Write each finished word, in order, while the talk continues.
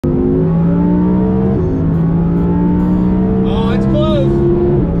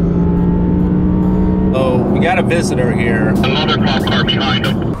a visitor here. Another cop car behind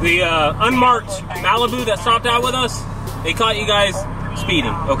him. The unmarked Malibu that stopped out with us, they caught you guys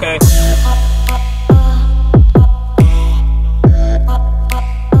speeding, okay?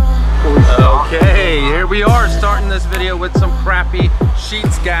 Okay, here we are starting this video with some crappy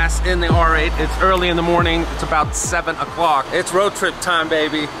Sheets gas in the R8. It's early in the morning. It's about 7 o'clock. It's road trip time,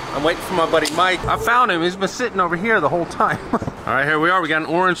 baby. I'm waiting for my buddy Mike. I found him. He's been sitting over here the whole time. All right, here we are. We got an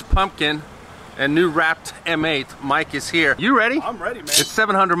orange pumpkin and new wrapped M8. Mike is here. You ready? I'm ready, man. It's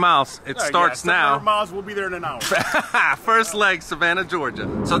 700 miles. It starts now. 700 miles, we'll be there in an hour. First leg, Savannah, Georgia.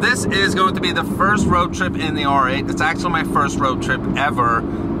 So this is going to be the first road trip in the R8. It's actually my first road trip ever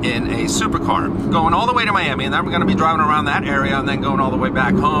in a supercar. Going all the way to Miami, and then we're going to be driving around that area and then going all the way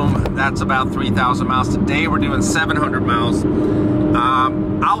back home. That's about 3,000 miles. Today we're doing 700 miles.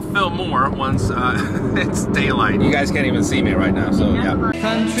 I'll film more once it's daylight. You guys can't even see me right now, so yeah.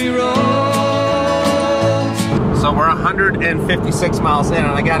 Country roads. So we're 156 miles in, and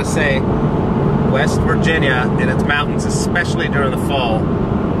I gotta say, West Virginia and its mountains, especially during the fall,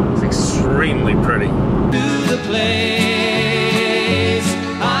 is extremely pretty. To the place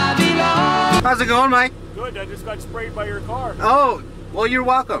I belong. How's it going, Mike? Good, I just got sprayed by your car. Oh, well, you're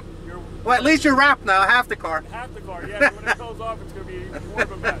welcome. Well, at least you're wrapped now, half the car. Half the car, yeah. So when it goes off, it's going to be more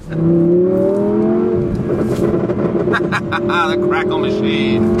of a mess. The crackle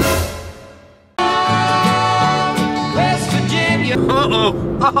machine. West Virginia. Uh-oh,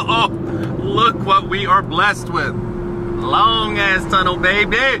 uh-oh. Look what we are blessed with. Long ass tunnel,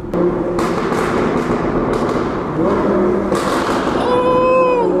 baby.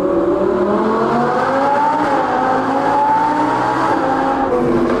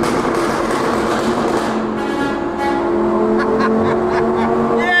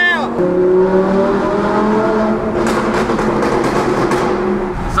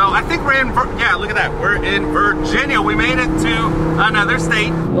 Yeah, look at that. We're in Virginia. We made it to another state.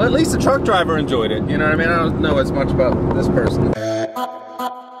 Well, at least the truck driver enjoyed it. You know what I mean? I don't know as much about this person.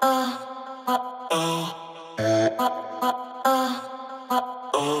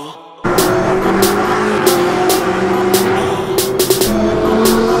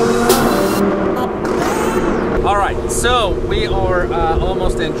 All right, so we are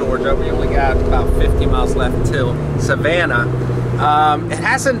almost in Georgia. We only got about 50 miles left till Savannah. It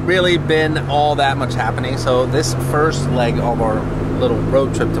hasn't really been all that much happening. So this first leg of our little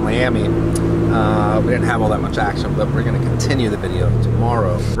road trip to Miami, we didn't have all that much action, but we're gonna continue the video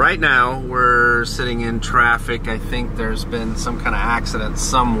tomorrow. Right now, we're sitting in traffic. I think there's been some kind of accident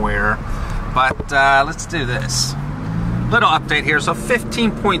somewhere, but let's do this. Little update here. So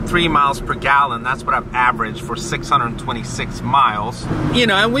 15.3 miles per gallon, that's what I've averaged for 626 miles. You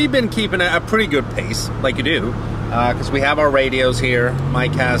know, and we've been keeping a pretty good pace, like you do. Because we have our radios here.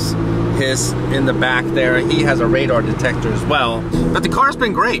 Mike has his in the back there. He has a radar detector as well. But the car's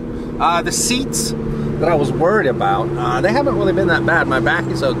been great. The seats that I was worried about, they haven't really been that bad. My back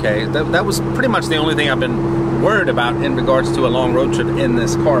is okay. That was pretty much the only thing I've been worried about in regards to a long road trip in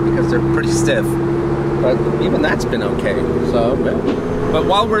this car, because they're pretty stiff. But even that's been okay. So, but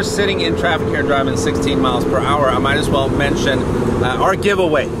while we're sitting in traffic here driving 16 miles per hour, I might as well mention our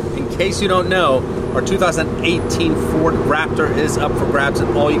giveaway. In case you don't know, our 2018 Ford Raptor is up for grabs,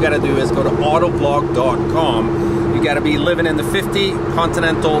 and all you gotta do is go to AutoVlog.com. You gotta be living in the 50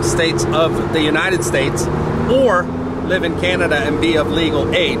 continental states of the United States, or live in Canada and be of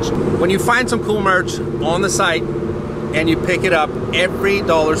legal age. When you find some cool merch on the site and you pick it up, every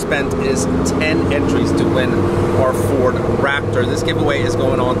dollar spent is 10 entries to win our Ford Raptor. This giveaway is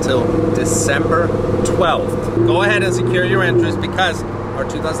going on till December 12th. Go ahead and secure your entries, because our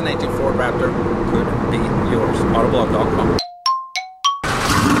 2018 Ford Raptor could be yours. AutoVlog.com.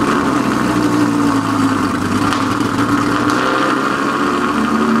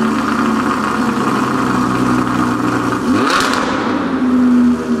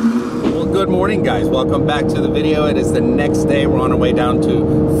 Well, good morning, guys. Welcome back to the video. It is the next day. We're on our way down to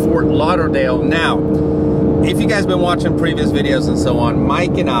Fort Lauderdale. Now, if you guys have been watching previous videos and so on,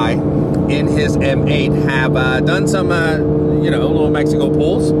 Mike and I, in his M8, have done some you know, little Mexico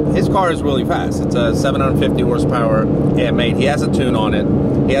pulls. His car is really fast. It's a 750 horsepower M8. He has a tune on it.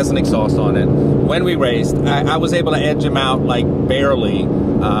 He has an exhaust on it. When we raced, I was able to edge him out like barely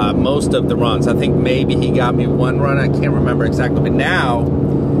most of the runs. I think maybe he got me one run. I can't remember exactly. But now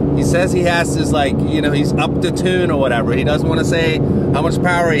he says he has this, like, you know, he's up to tune or whatever. He doesn't want to say how much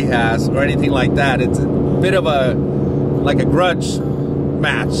power he has or anything like that. It's a bit of a, like a grudge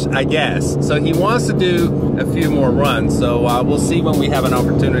match, I guess. So he wants to do a few more runs. So we'll see when we have an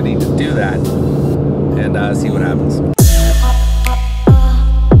opportunity to do that and see what happens.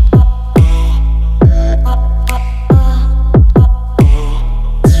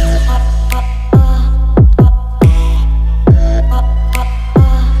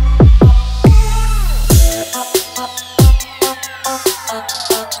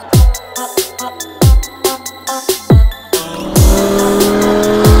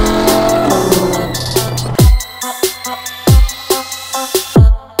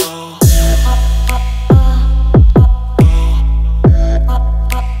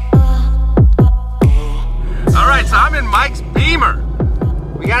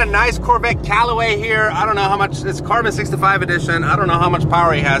 way here. I don't know how much, it's Carbon 65 edition. I don't know how much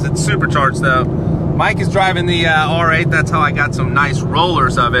power he has. It's supercharged though. Mike is driving the R8. That's how I got some nice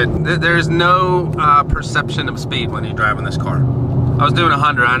rollers of it. There's no perception of speed when you're driving this car. I was doing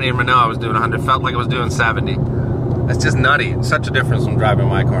 100. I didn't even know I was doing 100. Felt like I was doing 70. That's just nutty. It's such a difference from driving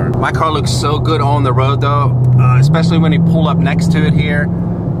my car. My car looks so good on the road though, especially when you pull up next to it here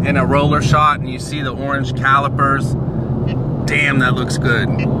in a roller shot and you see the orange calipers. Damn, that looks good.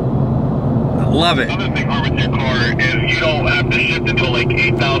 I love it. Another thing with your car is you don't have to shift until like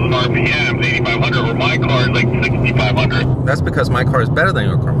 8,000 RPMs, 8,500, where my car is like 6,500. That's because my car is better than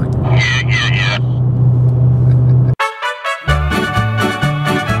your car, Mike. Yeah.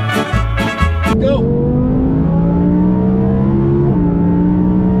 Go.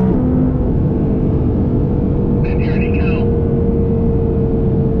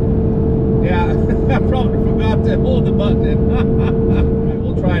 I probably forgot to hold the button in.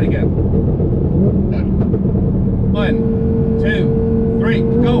 We'll try it again. 1, 2, 3,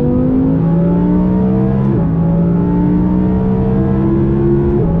 go.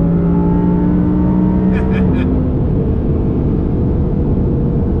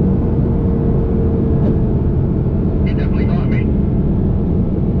 You definitely got me.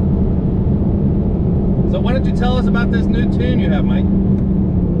 So why don't you tell us about this new tune you have, Mike?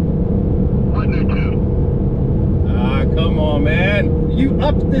 What new tune? Come on, man. You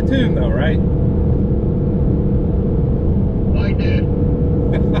upped the tune though, right? I did.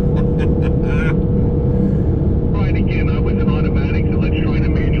 Try it again. I was in automatic, so let's try the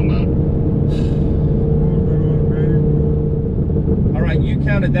manual mode. All right, you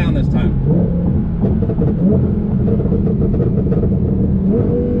count it down this time.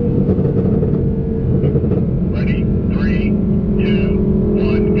 Ready? 3, 2,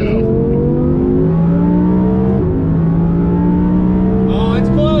 1, go.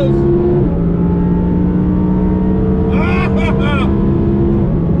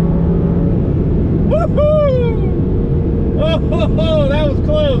 Oh, that was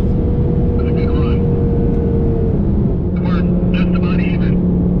close. That's a good run. We're just about even.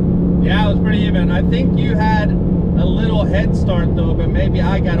 Yeah, it was pretty even. I think you had a little head start though, but maybe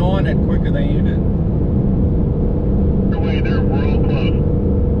I got on it quicker than you did. Either way, we're all close.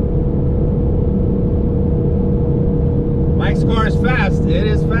 Mike's car is fast. It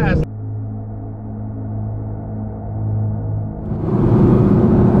is fast.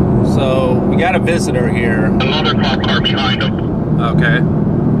 So we got a visitor here. Another cop car behind him. Okay.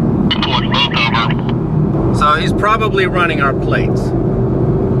 Pulled both over. So he's probably running our plates.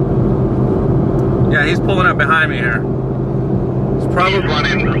 Yeah, he's pulling up behind me here. He's probably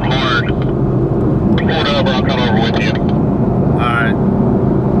running hard. Pulled over, I'll come over with you. Alright.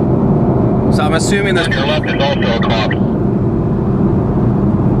 So I'm assuming this. On your left is also a cop.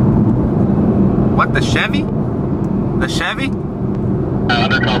 What, the Chevy? The Chevy?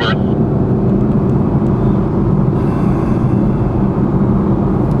 Undercover.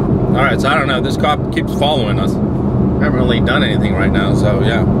 Alright, so I don't know. This cop keeps following us. Haven't really done anything right now, so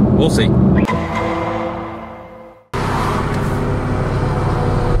yeah, we'll see. How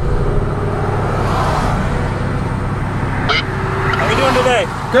are you doing today?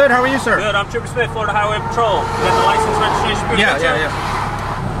 Good, how are you, sir? Good, I'm Trooper Smith, Florida Highway Patrol. You got the license, registration, proof? Yeah.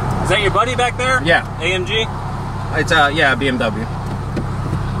 Is that your buddy back there? Yeah. AMG? It's yeah, BMW.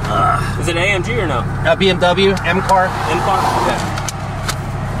 Is it AMG or no? BMW M-car. M-car? Yeah.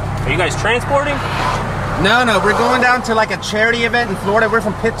 Are you guys transporting? No, we're going down to like a charity event in Florida. We're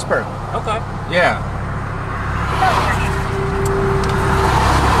from Pittsburgh. Okay. Yeah.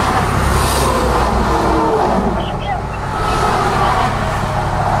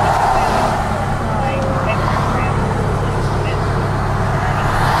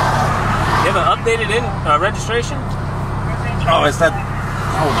 You have an updated registration? Oh, is that?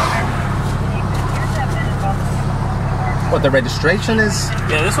 Hold on. What, the registration is?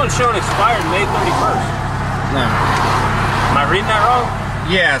 Yeah, this one's showing expired May 31st. No. Am I reading that wrong?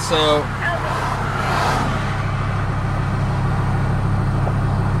 Yeah, so.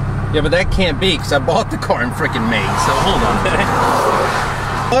 Yeah, but that can't be because I bought the car in freaking May. So hold on.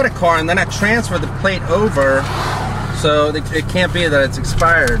 I bought a car and then I transferred the plate over, so it can't be that it's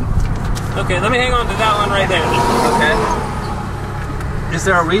expired. Okay, let me hang on to that one right there. Okay. Is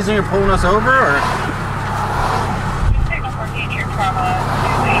there a reason you're pulling us over, or?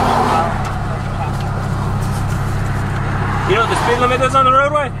 You know what the speed limit is on the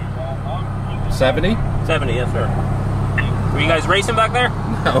roadway? 70? 70, yes sir. Were you guys racing back there?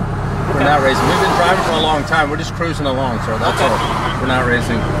 No. We're not racing. We've been driving for a long time. We're just cruising along, so that's all. We're not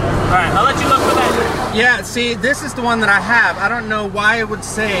racing. All right, I'll let you look for that. Yeah, see, this is the one that I have. I don't know why it would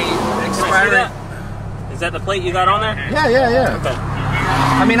say expiring. Is that the plate you got on there? Yeah. Okay.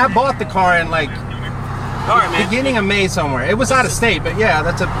 I mean, I bought the car in like beginning of May somewhere. It was out of state, but yeah,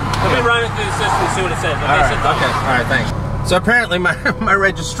 that's a. Let me run it through the system and see what it says. All right, thanks. So apparently my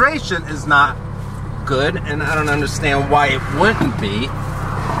registration is not good, and I don't understand why it wouldn't be.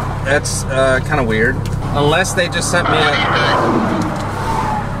 That's kind of weird. Unless they just sent me a...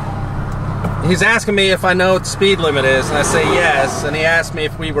 He's asking me if I know what the speed limit is, and I say yes, and he asked me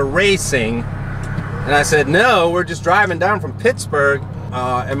if we were racing, and I said no, we're just driving down from Pittsburgh,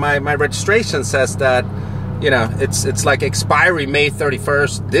 and my registration says that, you know, it's like expiry May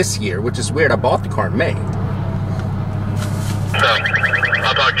 31st this year, which is weird. I bought the car in May.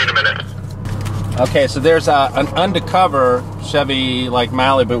 I'll talk to you in a minute. Okay, so there's an undercover Chevy, like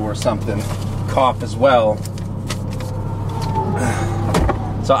Malibu or something, cop as well.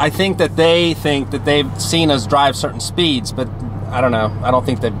 So I think that they've seen us drive certain speeds, but I don't know. I don't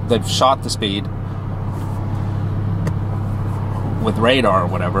think they've shot the speed with radar or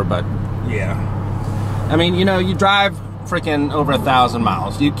whatever, but yeah. I mean, you know, you drive freaking over 1,000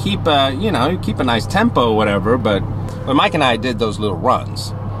 miles. You keep a nice tempo or whatever, but when Mike and I did those little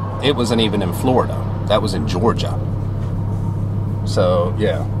runs, it wasn't even in Florida. That was in Georgia. So,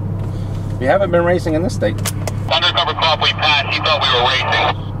 yeah. We haven't been racing in this state. Undercover cop we passed, he thought we were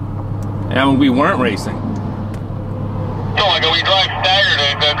racing. And we weren't racing. So, like, we drive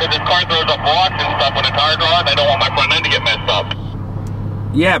staggered because this car throws up rocks and stuff when the tires are on. I don't want my front end to get messed up.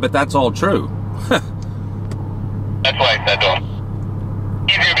 Yeah, but that's all true. That's why I said to him.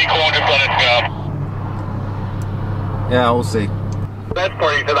 He's going to be cool and just let us go. Yeah, we'll see. Best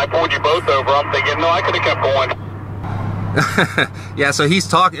part, he said, I pulled you both over. I'm thinking, no, I could have kept going. Yeah, so he's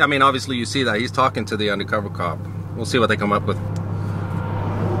talking. I mean, obviously you see that he's talking to the undercover cop. We'll see what they come up with.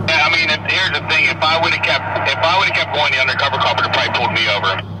 Yeah, I mean, here's the thing: if I would have kept going, the undercover cop would have probably pulled me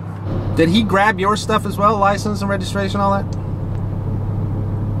over. Did he grab your stuff as well, license and registration, all that?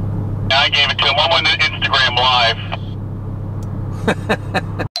 Yeah, I gave it to him. I'm on Instagram Live.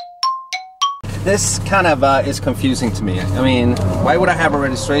 This kind of is confusing to me. I mean, why would I have a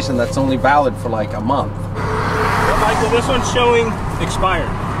registration that's only valid for like a month? Michael, this one's showing expired.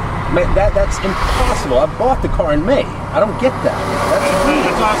 That's impossible. I bought the car in May. I don't get that.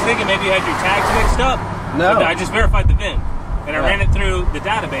 That's what I was thinking. Maybe you had your tags mixed up. No. But I just verified the VIN. And I ran it through the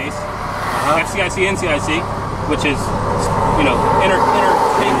database, FCIC, NCIC, which is, you know,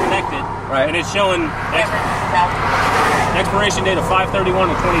 interstate connected. Right. And it's showing expiration date of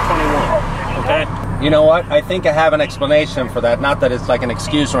 5/31 of 2021. Okay. You know what? I think I have an explanation for that. Not that it's like an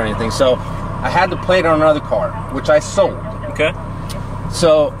excuse or anything. So I had the plate on another car, which I sold. Okay.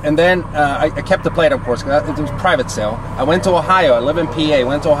 So, and then I kept the plate, of course, because it was private sale. I went to Ohio. I live in PA.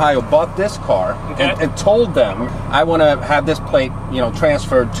 Went to Ohio, bought this car, and told them I want to have this plate, you know,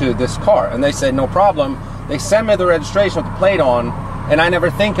 transferred to this car. And they said, no problem. They sent me the registration with the plate on, and I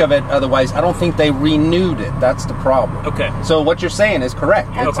never think of it otherwise. I don't think they renewed it. That's the problem. Okay. So what you're saying is correct.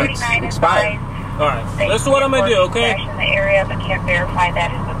 It's expired. All right. This is what I'm going to do, okay? In the area, but can't verify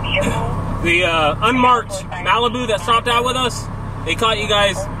that is the vehicle. The unmarked Malibu that stopped out with us, they caught you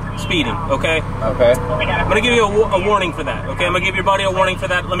guys speeding, okay? Okay. I'm going to give you a warning for that, okay? I'm going to give your buddy a warning for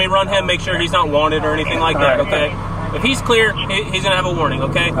that. Let me run him, make sure he's not wanted or anything like that, okay? If he's clear, he's going to have a warning,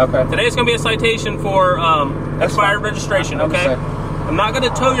 okay? Okay. Today's going to be a citation for expired registration, okay? I'm not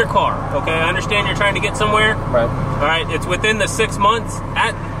going to tow your car, okay? I understand you're trying to get somewhere. Right. All right, it's within the 6 months.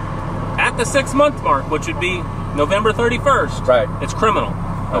 At the 6 month mark, which would be November 31st. Right. It's criminal,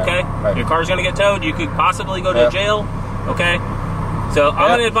 okay? Right. Your car's going to get towed. You could possibly go to jail, okay? So I'm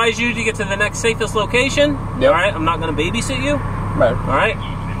going to advise you to get to the next safest location. All right, I'm not going to babysit you. Right. All right.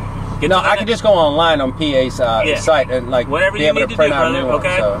 I can just go online on PA's site and like whatever be you able need to to print do, out a brother. new one.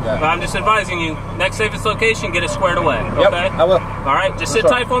 Okay. So, yeah. But I'm just advising you. Next safest location, get it squared away. Okay. Yep, I will. All right. Just sit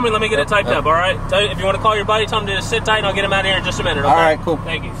tight for me. Let me get it typed up. All right. If you want to call your buddy, tell him to just sit tight, and I'll get him out of here in just a minute. Okay? All right. Cool.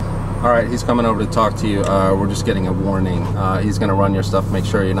 Thank you. All right, he's coming over to talk to you. We're just getting a warning. He's going to run your stuff, make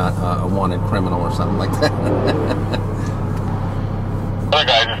sure you're not a wanted criminal or something like that. Other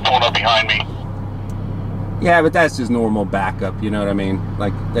guy just pulled up behind me. Yeah, but that's just normal backup, you know what I mean?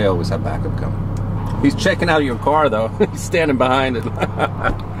 Like, they always have backup coming. He's checking out your car, though. He's standing behind it.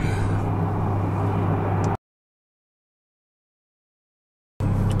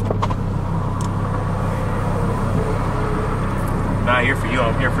 I'm not here for you.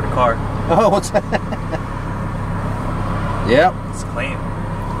 I'm here for the car. Oh, what's that? Yep. It's clean.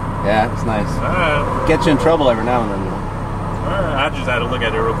 Yeah, it's nice. All right. Gets you in trouble every now and then. All I just had to look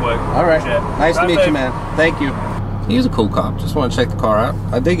at it real quick. All right. Shit. Nice to Drive meet safe. you, man. Thank you. He's a cool cop. Just want to check the car out.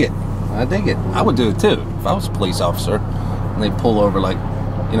 I dig it. I dig it. I would do it too. If I was a police officer and they pull over like,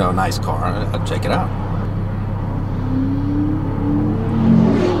 you know, a nice car, I'd check it out.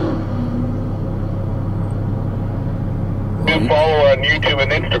 You follow on YouTube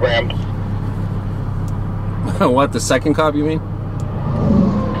and Instagram. What, the second cop you mean?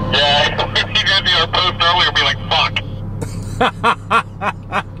 Yeah, if you did our post earlier, be like, fuck.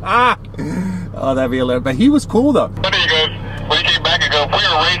 Oh, that'd be a little, but he was cool though. But he goes, when he came back, he goes, if we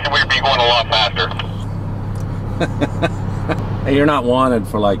were racing, we'd be going a lot faster. Hey, you're not wanted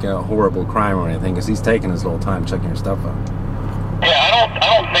for like a horrible crime or anything, because he's taking his little time checking your stuff out. Yeah, I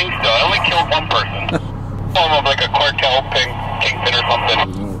don't think so. I only killed one person. Almost like a cartel kingpin or something.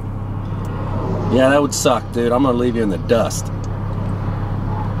 Yeah, that would suck, dude. I'm gonna leave you in the dust.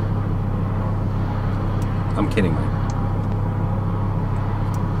 I'm kidding, man.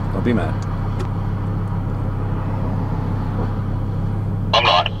 Don't be mad. I'm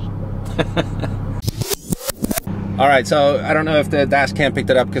not. All right, so I don't know if the dash cam picked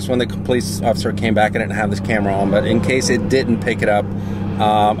it up, because when the police officer came back, I didn't have this camera on, but in case it didn't pick it up,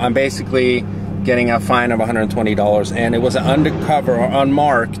 I'm basically getting a fine of $120, and it was an undercover or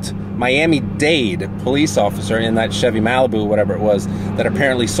unmarked Miami-Dade police officer in that Chevy Malibu, whatever it was, that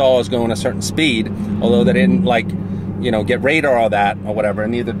apparently saw us going a certain speed, although they didn't, like, you know, get radar or that or whatever,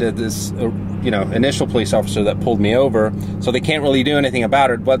 and neither did this, you know, initial police officer that pulled me over, so they can't really do anything about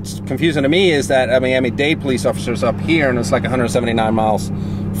it. What's confusing to me is that a Miami-Dade police officer's up here, and it's like 179 miles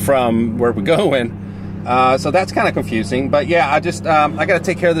from where we're going, so that's kind of confusing. But yeah, I gotta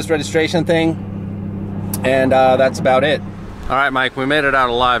take care of this registration thing, and that's about it. All right, Mike, we made it out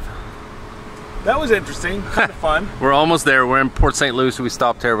alive. That was interesting. Kind of fun. We're almost there. We're in Port St. Lucie. We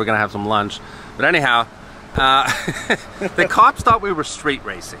stopped here. We're gonna have some lunch. But anyhow, the cops thought we were street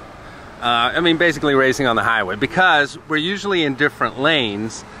racing. I mean, basically racing on the highway, because we're usually in different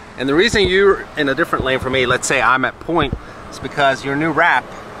lanes. And the reason you're in a different lane from me, let's say I'm at point, is because your new wrap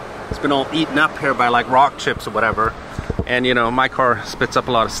has been all eaten up here by like rock chips or whatever. And you know, my car spits up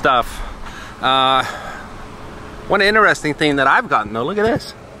a lot of stuff. One interesting thing that I've gotten though, look at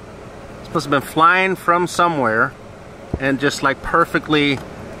this. It's supposed to have been flying from somewhere and just like perfectly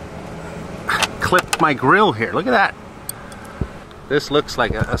clipped my grill here. Look at that. This looks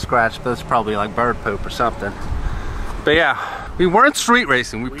like a scratch, but it's probably like bird poop or something. But yeah, we weren't street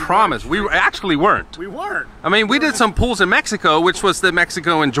racing. We promise. We actually weren't. We weren't. I mean, we did some pulls in Mexico, which was the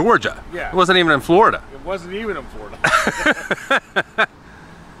Mexico and Georgia. Yeah. It wasn't even in Florida. It wasn't even in Florida.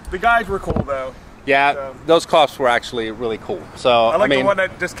 The guys were cool though. Yeah, those cops were actually really cool. So I like mean, the one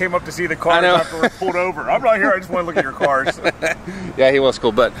that just came up to see the cars after we pulled over. I'm not here. I just want to look at your cars. Yeah, he was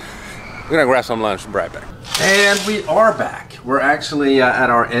cool, but we're gonna grab some lunch and be right back. And we are back. We're actually at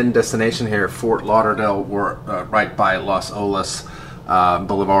our end destination here, Fort Lauderdale. We're right by Los Olas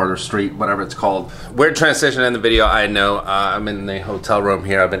Boulevard or Street, whatever it's called. Weird transition in the video, I know. I'm in the hotel room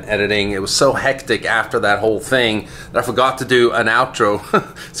here. I've been editing. It was so hectic after that whole thing that I forgot to do an outro.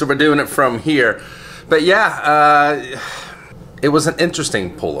 So we're doing it from here. But yeah, it was an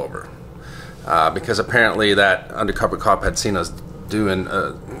interesting pullover because apparently that undercover cop had seen us doing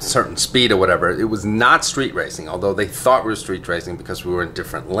a certain speed or whatever. It was not street racing, although they thought we were street racing because we were in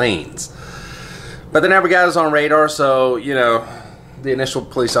different lanes. But they never got us on radar, so, you know, the initial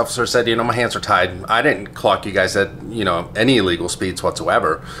police officer said, you know, my hands are tied. I didn't clock you guys at, you know, any illegal speeds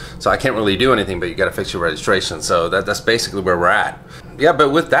whatsoever, so I can't really do anything, but you got to fix your registration. So that's basically where we're at. Yeah,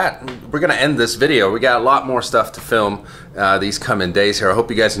 but with that, we're going to end this video. We got a lot more stuff to film these coming days here. I hope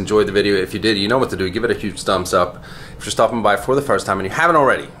you guys enjoyed the video. If you did, you know what to do. Give it a huge thumbs up. If you're stopping by for the first time and you haven't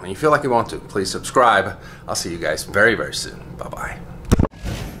already, and you feel like you want to, please subscribe. I'll see you guys very, very soon. Bye-bye.